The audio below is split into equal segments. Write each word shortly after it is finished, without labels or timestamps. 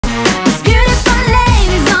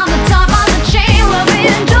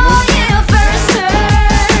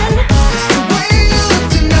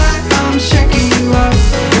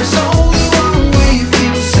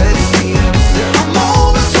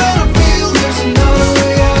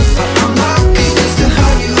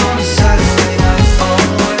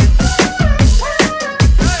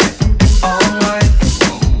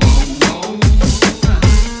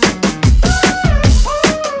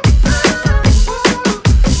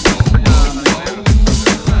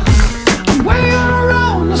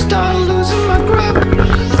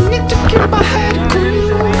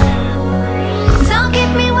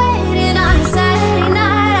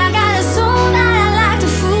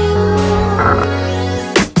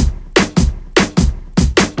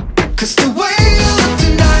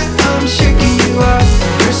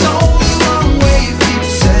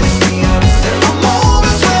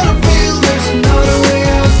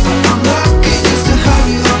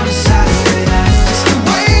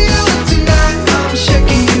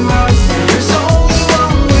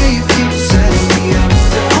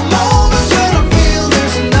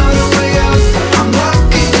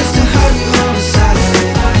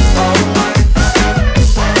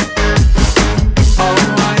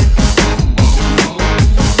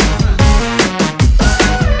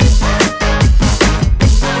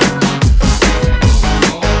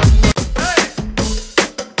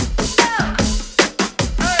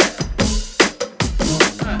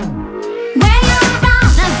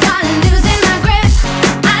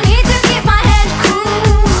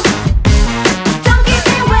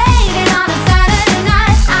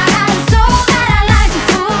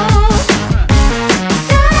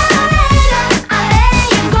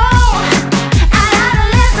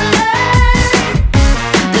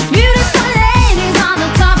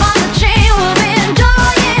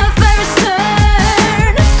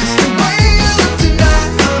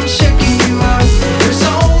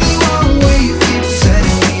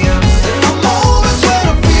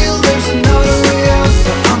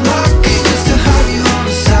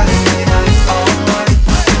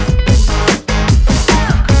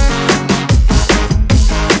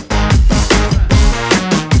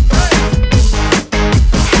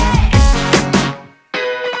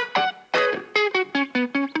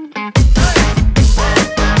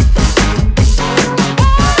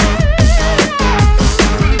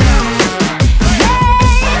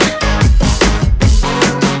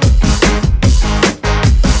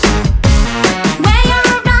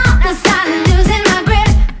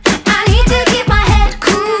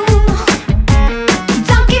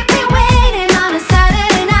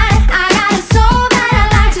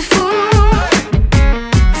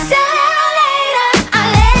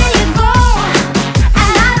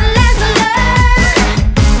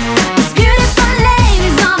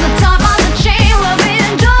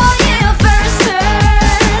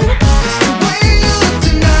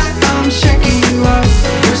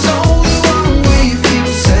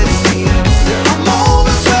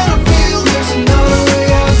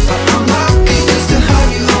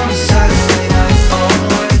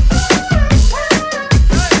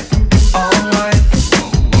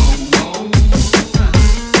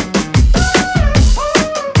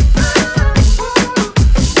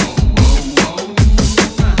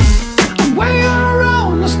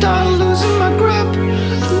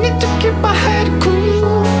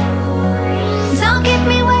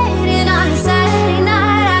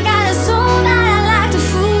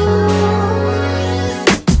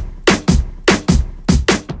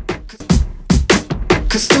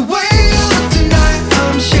'Cause the way you look tonight,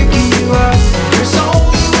 I'm shaking you up. There's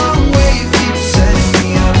only one way you keep setting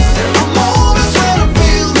me up. There are moments when I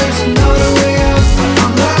feel there's another way out.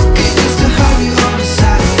 I'm lucky just to have you on a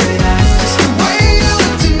Saturday night. 'Cause the way you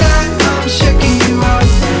look tonight, I'm shaking you up.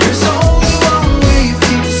 There's only one way you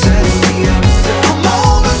keep setting me up. There are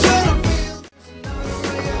moments when I feel there's another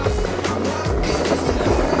way out. I'm lucky just to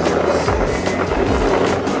have you on a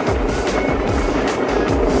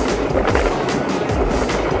Saturday night.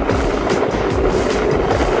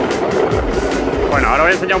 Bueno, ahora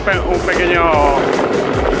voy a enseñar un pequeño...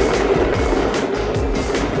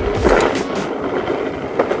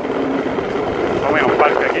 Vamos a ir a un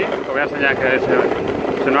parque aquí, os voy a enseñar que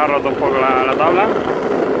se nos ha roto un poco la tabla.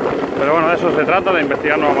 Pero bueno, de eso se trata, de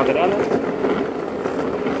investigar nuevos materiales.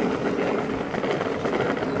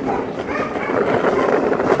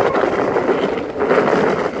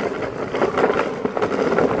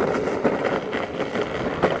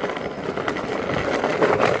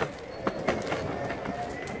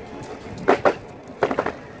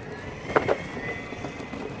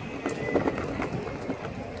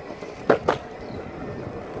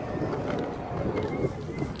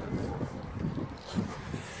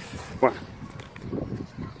 Bueno,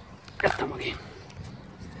 ya estamos aquí.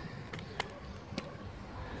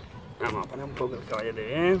 Vamos a poner un poco el caballete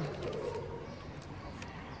bien.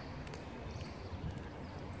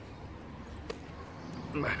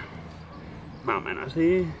 Bueno, más o menos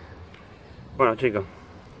así. Bueno, chicos,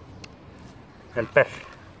 el pez.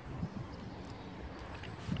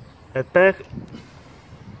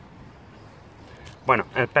 Bueno,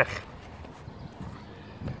 el pez.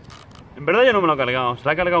 En verdad yo no me lo he cargado, se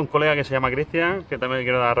lo ha cargado un colega que se llama Cristian, que también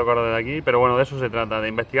quiero dar recuerdo de aquí, pero bueno, de eso se trata, de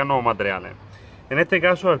investigar nuevos materiales. En este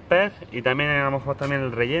caso el pez y también a lo mejor también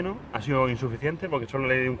el relleno ha sido insuficiente porque solo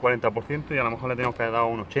le di un 40% y a lo mejor le tenemos que dar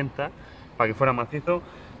un 80% para que fuera macizo,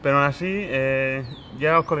 pero aún así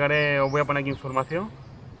ya os colgaré, os voy a poner aquí información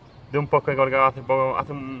de un post que he colgado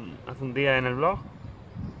hace un día en el blog,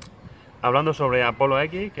 hablando sobre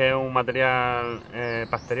ApolloX, que es un material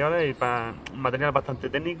posteriores y un material bastante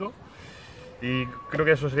técnico. Y creo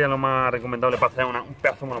que eso sería lo más recomendable para hacer un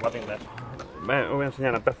pedazo de monopatín de eso. Os voy a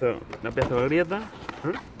enseñar el pedazo de grieta.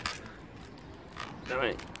 Ya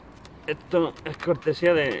veis, esto es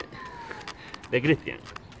cortesía de Cristian.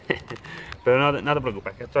 Pero no te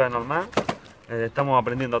preocupes, que esto es normal. Estamos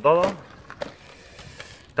aprendiendo todos.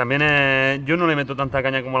 También yo no le meto tanta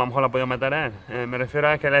caña como a lo mejor la ha podido meter él. Me refiero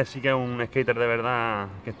a que él sí que es un skater de verdad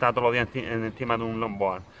que está todos los días encima de un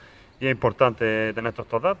longboard. Y es importante tener todos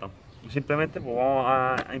estos datos. Simplemente pues vamos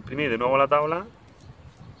a imprimir de nuevo la tabla.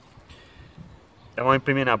 La vamos a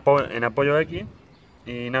imprimir en ApolloX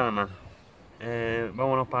y nada más.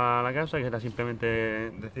 Vámonos para la casa, que era simplemente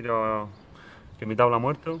deciros que mi tabla ha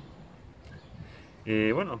muerto.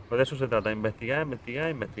 Y bueno, pues de eso se trata, investigar.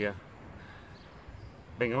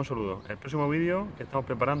 Venga, un saludo. El próximo vídeo que estamos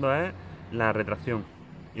preparando es la retracción.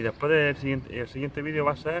 Y después el siguiente vídeo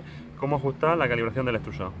va a ser cómo ajustar la calibración del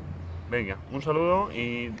extrusor. Venga, un saludo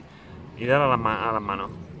y dar a las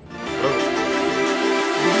manos.